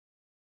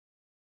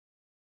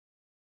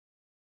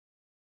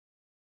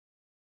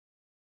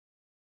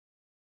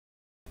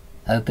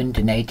Opened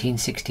in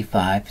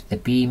 1865, the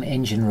beam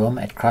engine room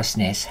at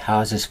Crossness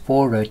houses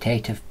 4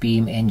 rotative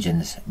beam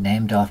engines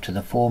named after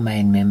the 4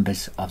 main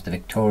members of the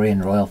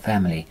Victorian royal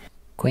family: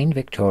 Queen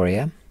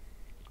Victoria,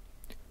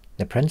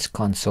 the Prince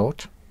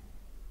Consort,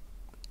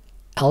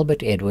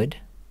 Albert Edward,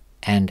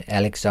 and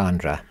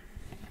Alexandra.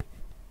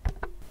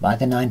 By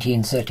the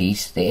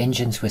 1930s, the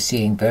engines were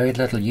seeing very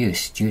little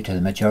use due to the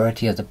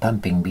majority of the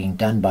pumping being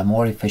done by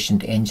more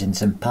efficient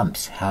engines and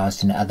pumps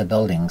housed in other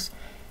buildings,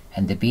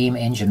 and the beam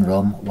engine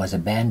room was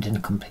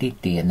abandoned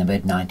completely in the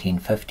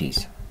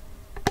mid-1950s.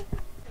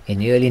 In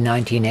the early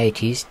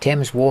 1980s,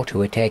 Thames Water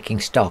were taking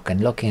stock and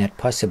looking at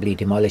possibly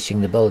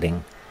demolishing the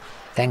building.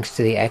 Thanks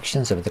to the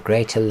actions of the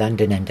Greater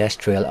London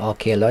Industrial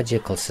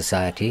Archaeological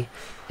Society,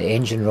 the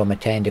engine room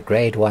attained a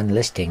Grade 1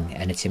 listing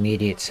and its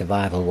immediate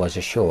survival was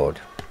assured.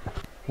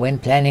 When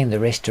planning the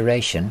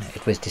restoration,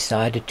 it was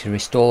decided to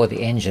restore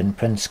the engine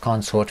Prince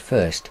Consort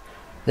first.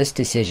 This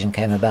decision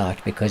came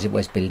about because it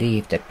was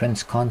believed that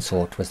Prince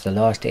Consort was the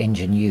last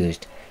engine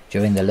used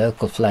during the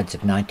local floods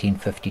of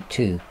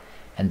 1952,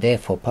 and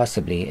therefore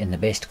possibly in the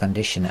best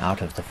condition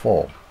out of the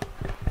 4.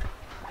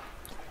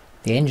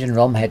 The engine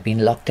room had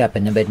been locked up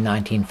in the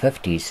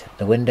mid-1950s,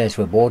 the windows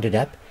were boarded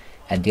up,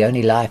 and the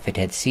only life it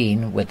had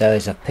seen were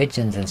those of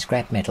pigeons and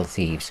scrap metal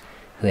thieves,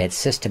 who had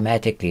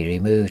systematically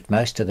removed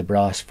most of the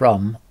brass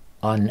from,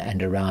 on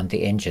and around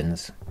the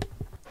engines.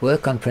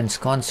 Work on Prince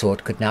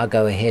Consort could now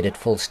go ahead at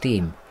full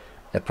steam.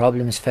 The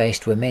problems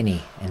faced were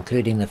many,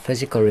 including the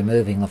physical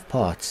removing of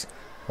parts.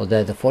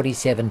 Although the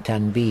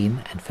 47-ton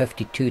beam and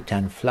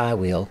 52-ton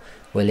flywheel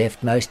were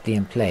left mostly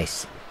in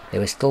place, there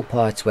were still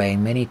parts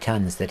weighing many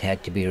tons that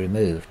had to be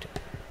removed.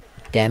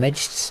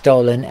 Damaged,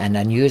 stolen and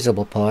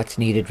unusable parts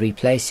needed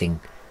replacing.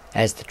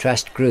 As the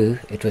trust grew,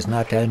 it was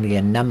not only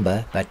in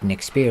number but in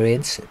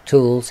experience,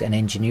 tools and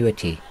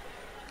ingenuity.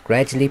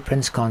 Gradually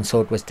Prince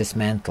Consort was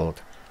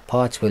dismantled.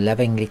 Parts were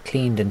lovingly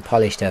cleaned and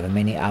polished over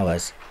many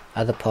hours.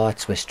 Other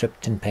parts were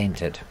stripped and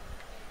painted.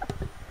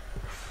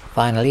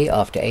 Finally,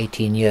 after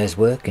 18 years'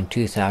 work in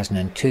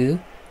 2002,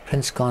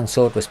 Prince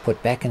Consort was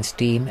put back in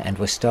steam and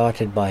was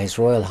started by His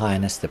Royal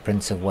Highness the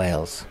Prince of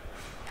Wales.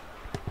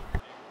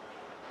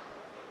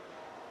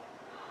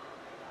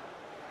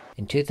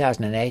 In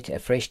 2008, a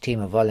fresh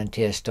team of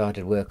volunteers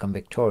started work on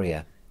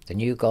Victoria. The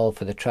new goal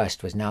for the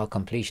Trust was now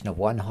completion of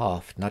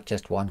 1/2, not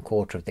just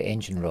 1/4 of the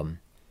engine room.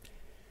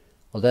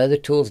 Although the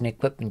tools and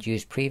equipment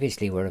used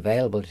previously were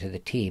available to the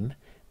team,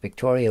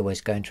 Victoria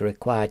was going to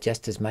require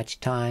just as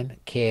much time,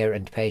 care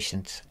and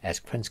patience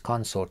as Prince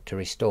Consort to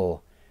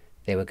restore.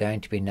 There were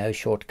going to be no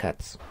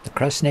shortcuts. The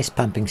Crossness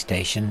Pumping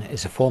Station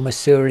is a former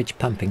sewerage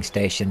pumping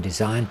station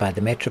designed by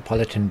the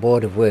Metropolitan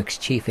Board of Works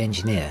Chief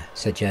Engineer,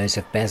 Sir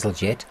Joseph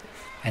Bazalgette,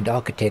 and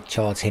architect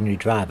Charles Henry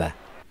Driver.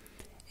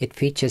 It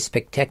features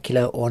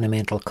spectacular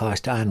ornamental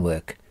cast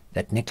ironwork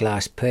that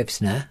Nicolaas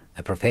Purvsner,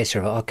 a professor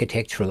of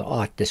architectural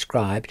art,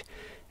 described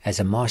as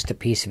a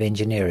masterpiece of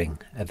engineering,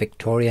 a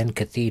Victorian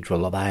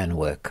cathedral of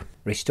ironwork.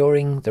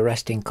 Restoring the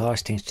rusting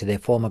castings to their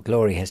former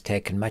glory has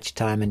taken much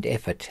time and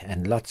effort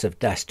and lots of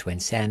dust when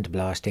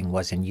sandblasting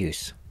was in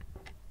use.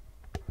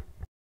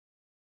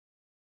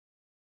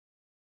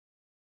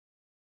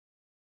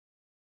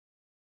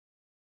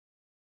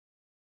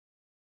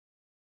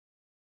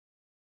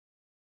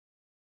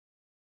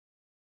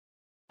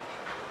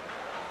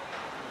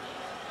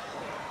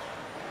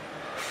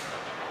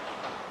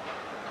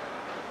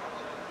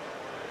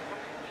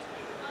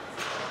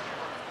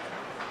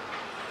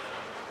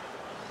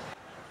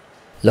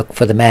 Look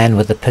for the man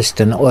with the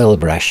piston oil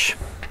brush.